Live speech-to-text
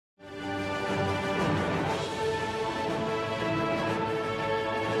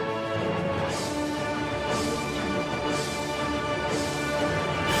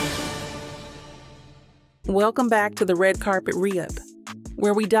Welcome back to the Red Carpet Re-Up,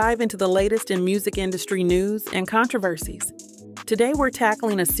 where we dive into the latest in music industry news and controversies. Today we're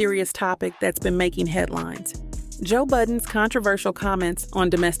tackling a serious topic that's been making headlines: Joe Budden's controversial comments on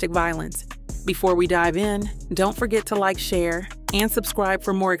domestic violence. Before we dive in, don't forget to like, share, and subscribe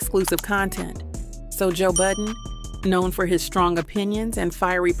for more exclusive content. So Joe Budden, known for his strong opinions and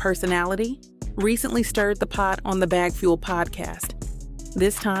fiery personality, recently stirred the pot on the BagFuel podcast.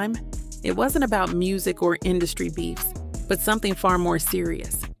 This time, it wasn't about music or industry beefs, but something far more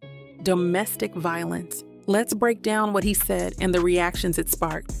serious: domestic violence. Let's break down what he said and the reactions it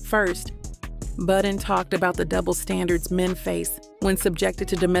sparked. First, Budden talked about the double standards men face when subjected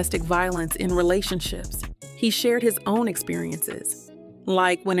to domestic violence in relationships. He shared his own experiences,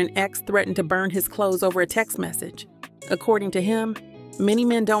 like when an ex threatened to burn his clothes over a text message. According to him, many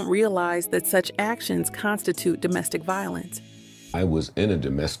men don't realize that such actions constitute domestic violence. I was in a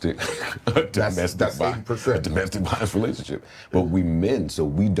domestic violence relationship. But we men, so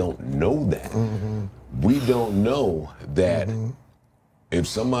we don't know that. Mm-hmm. We don't know that if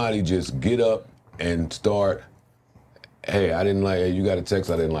somebody just get up and start, hey, you got a text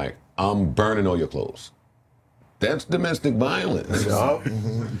I didn't like, I'm burning all your clothes. That's domestic violence. Yup.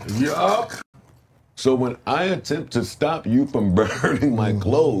 Yup. So when I attempt to stop you from burning my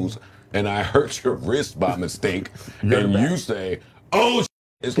clothes and I hurt your wrist by mistake, and you say, oh,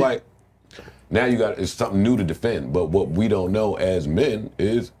 it's like, now it's something new to defend. But what we don't know as men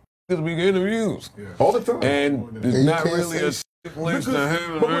is we get abused. Yeah. All the time. And it's not really a place to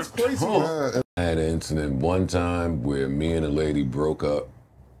have. But what's crazy? I had an incident one time where me and a lady broke up,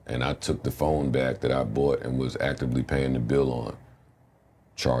 and I took the phone back that I bought and was actively paying the bill on.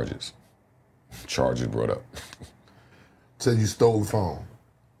 Charges brought up. Said you stole the phone.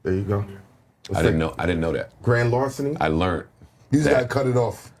 There you go. I didn't know that. Grand larceny? I learned. You just gotta cut it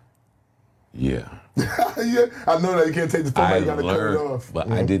off. Yeah. Yeah, I know that you can't take the phone back, you gotta cut it off. But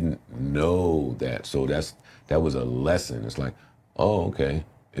I didn't know that. So that was a lesson. It's like, oh, okay,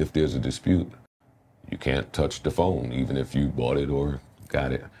 if there's a dispute, you can't touch the phone, even if you bought it or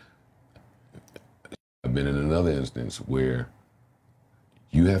got it. I've been in another instance where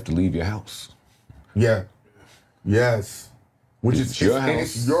you have to leave your house. Yeah. Yes. Which is your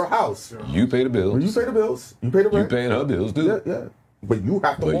house. It's your house. You pay the bills. Well, you pay the bills. You pay the rent. You paying her bills, too. Yeah. But you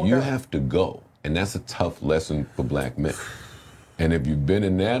have to But you have to go. And that's a tough lesson for black men. And if you've been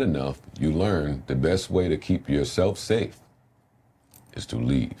in that enough, you learn the best way to keep yourself safe is to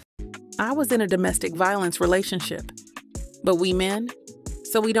leave. I was in a domestic violence relationship, but we men,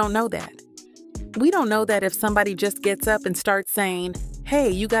 so we don't know that. We don't know that if somebody just gets up and starts saying,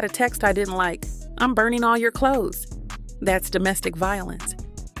 hey, you got a text I didn't like, I'm burning all your clothes. That's domestic violence.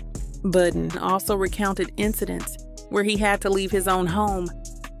 Budden also recounted incidents where he had to leave his own home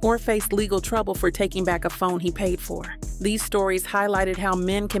or faced legal trouble for taking back a phone he paid for. These stories highlighted how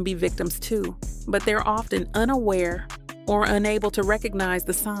men can be victims too, but they're often unaware or unable to recognize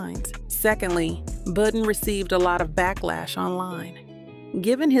the signs. Secondly, Budden received a lot of backlash online.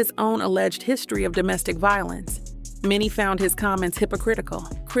 Given his own alleged history of domestic violence, many found his comments hypocritical.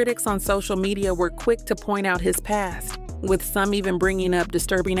 Critics on social media were quick to point out his past, with some even bringing up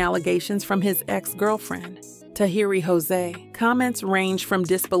disturbing allegations from his ex-girlfriend, Tahiri Jose. Comments ranged from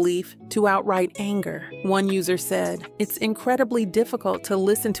disbelief to outright anger. One user said, "It's incredibly difficult to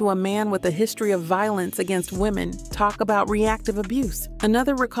listen to a man with a history of violence against women talk about reactive abuse."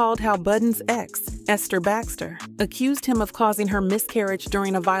 Another recalled how Budden's ex, Esther Baxter, accused him of causing her miscarriage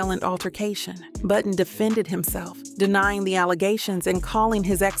during a violent altercation. Budden defended himself, denying the allegations and calling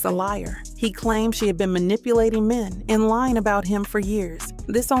his ex a liar. He claimed she had been manipulating men and lying about him for years.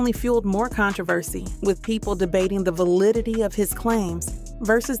 This only fueled more controversy, with people debating the validity of his claims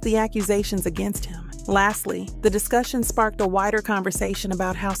versus the accusations against him. Lastly, the discussion sparked a wider conversation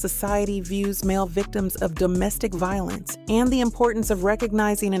about how society views male victims of domestic violence and the importance of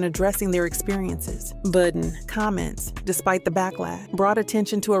recognizing and addressing their experiences. Budden comments, despite the backlash, brought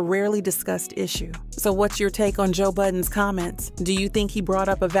attention to a rarely discussed issue. So what's your take on Joe Budden's comments? Do you think he brought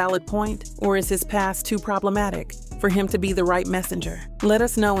up a valid point, or is his past too problematic for him to be the right messenger? Let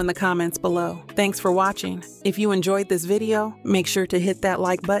us know in the comments below. Thanks for watching. If you enjoyed this video, make sure to hit that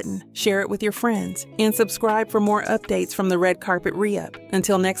like button, share it with your friends, and subscribe for more updates from the Red Carpet Re-Up.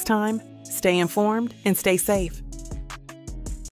 Until next time, stay informed and stay safe.